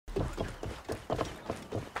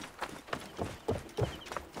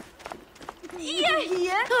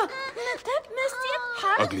Here?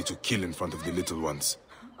 Ugly to kill in front of the little ones.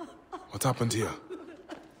 What happened here?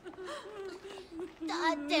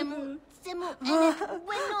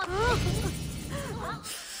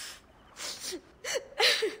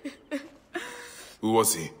 Who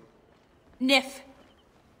was he? Nef.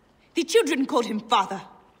 The children called him father.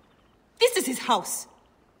 This is his house.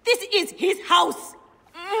 This is his house!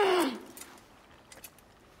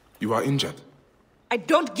 You are injured? I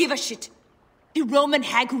don't give a shit. The Roman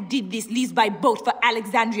hag who did this leaves by boat for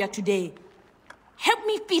Alexandria today. Help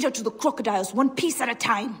me feed her to the crocodiles, one piece at a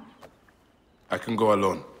time. I can go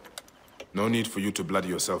alone. No need for you to bloody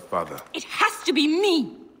yourself, father. It has to be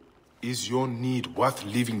me! Is your need worth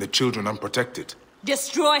leaving the children unprotected?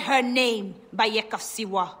 Destroy her name, Bayek of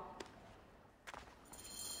Siwa.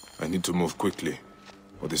 I need to move quickly,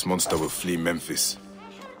 or this monster will flee Memphis.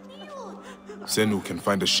 Senu can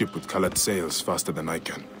find a ship with colored sails faster than I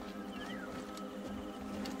can.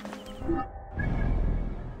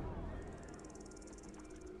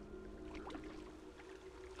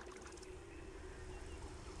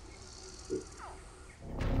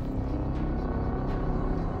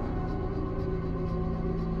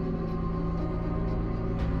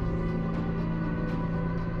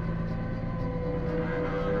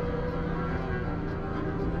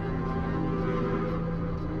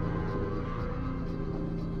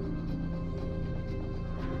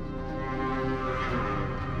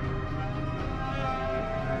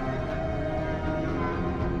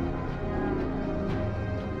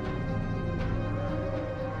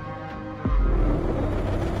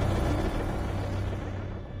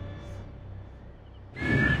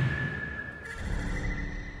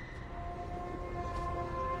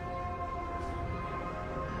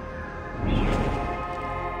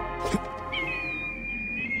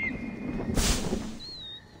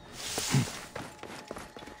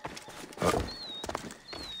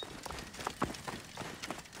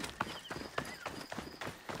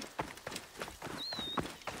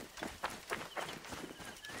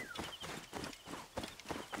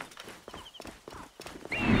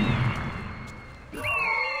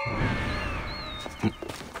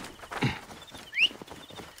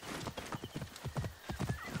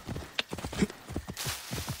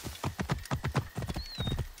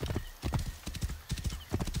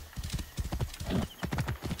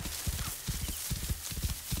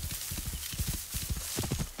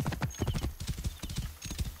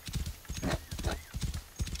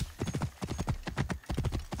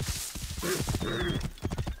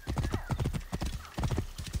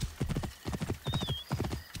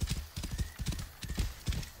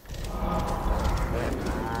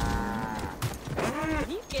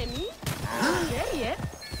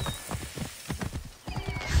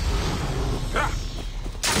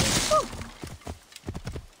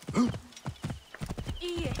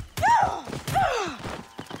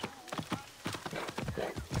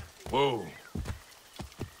 Whoa.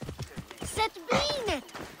 Set binet!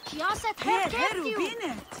 Kiaset her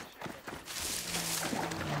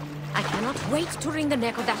I cannot wait to wring the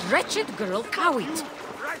neck of that wretched girl, Kawit.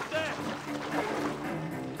 Right there!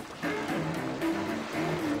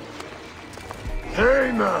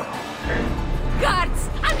 Hey now! Guards!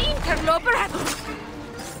 An interloper has...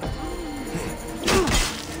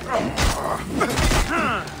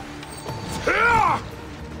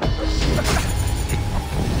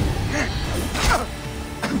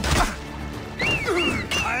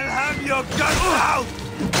 I'll have your guts out!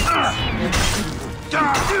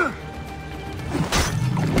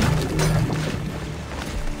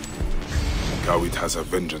 Kawit has her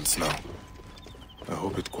vengeance now. I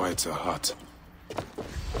hope it quiets her heart.